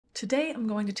Today, I'm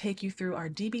going to take you through our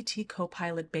dbt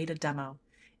Copilot beta demo.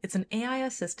 It's an AI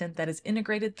assistant that is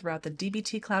integrated throughout the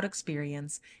dbt Cloud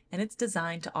experience, and it's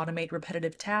designed to automate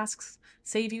repetitive tasks,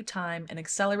 save you time, and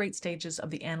accelerate stages of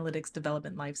the analytics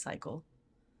development lifecycle.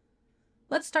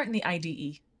 Let's start in the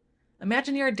IDE.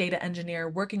 Imagine you're a data engineer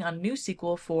working on new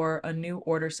SQL for a new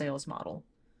order sales model.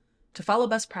 To follow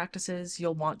best practices,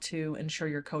 you'll want to ensure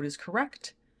your code is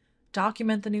correct,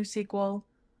 document the new SQL,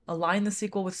 align the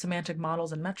SQL with semantic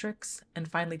models and metrics, and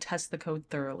finally test the code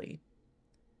thoroughly.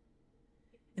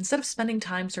 Instead of spending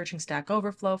time searching Stack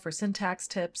Overflow for syntax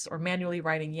tips or manually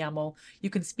writing YAML, you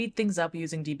can speed things up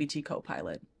using dbt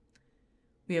Copilot.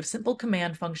 We have simple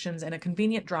command functions and a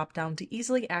convenient dropdown to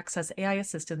easily access AI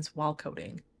assistants while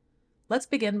coding. Let's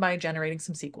begin by generating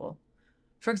some SQL.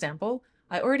 For example,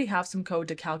 I already have some code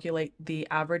to calculate the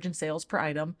average in sales per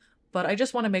item, but I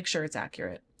just want to make sure it's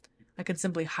accurate. I can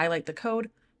simply highlight the code,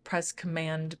 press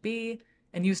Command B,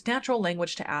 and use natural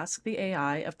language to ask the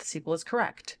AI if the SQL is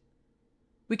correct.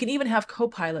 We can even have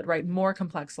Copilot write more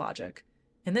complex logic.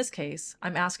 In this case,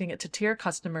 I'm asking it to tier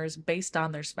customers based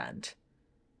on their spend.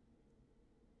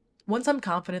 Once I'm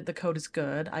confident the code is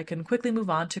good, I can quickly move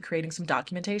on to creating some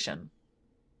documentation.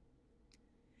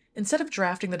 Instead of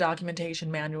drafting the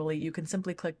documentation manually, you can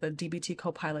simply click the dbt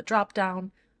Copilot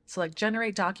dropdown, select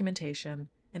Generate Documentation,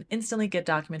 and instantly get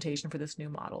documentation for this new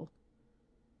model.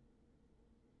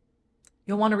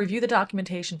 You'll want to review the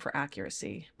documentation for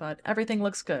accuracy, but everything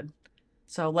looks good.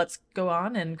 So let's go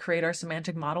on and create our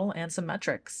semantic model and some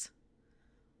metrics.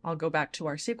 I'll go back to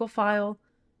our SQL file,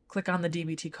 click on the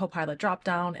dbt Copilot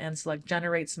dropdown, and select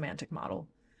Generate Semantic Model.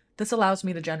 This allows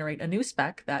me to generate a new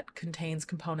spec that contains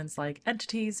components like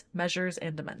entities, measures,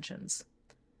 and dimensions.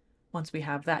 Once we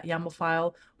have that YAML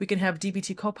file, we can have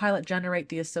dbt Copilot generate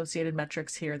the associated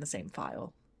metrics here in the same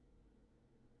file.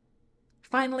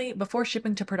 Finally, before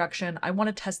shipping to production, I want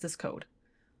to test this code.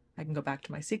 I can go back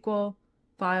to my SQL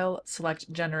file,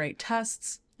 select Generate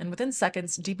Tests, and within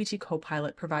seconds, dbt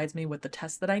Copilot provides me with the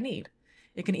test that I need.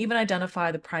 It can even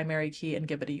identify the primary key and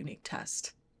give it a unique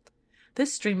test.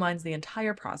 This streamlines the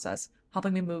entire process,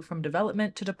 helping me move from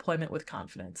development to deployment with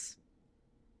confidence.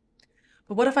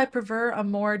 But what if I prefer a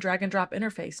more drag-and-drop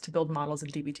interface to build models in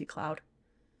dbt Cloud?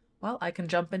 Well, I can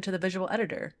jump into the visual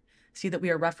editor, see that we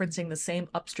are referencing the same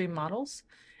upstream models,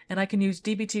 and I can use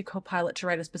dbt Copilot to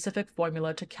write a specific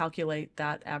formula to calculate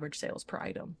that average sales per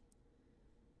item.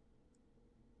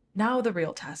 Now the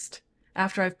real test.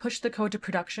 After I've pushed the code to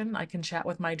production, I can chat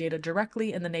with my data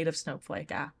directly in the native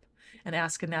Snowflake app and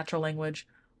ask in natural language,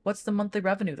 what's the monthly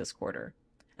revenue this quarter?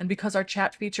 And because our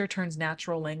chat feature turns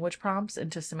natural language prompts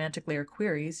into semantic layer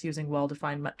queries using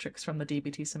well-defined metrics from the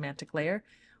dbt semantic layer,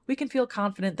 we can feel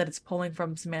confident that it's pulling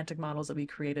from semantic models that we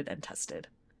created and tested.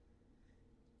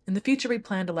 In the future, we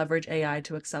plan to leverage AI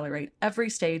to accelerate every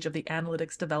stage of the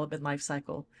analytics development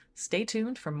lifecycle. Stay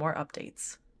tuned for more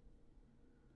updates.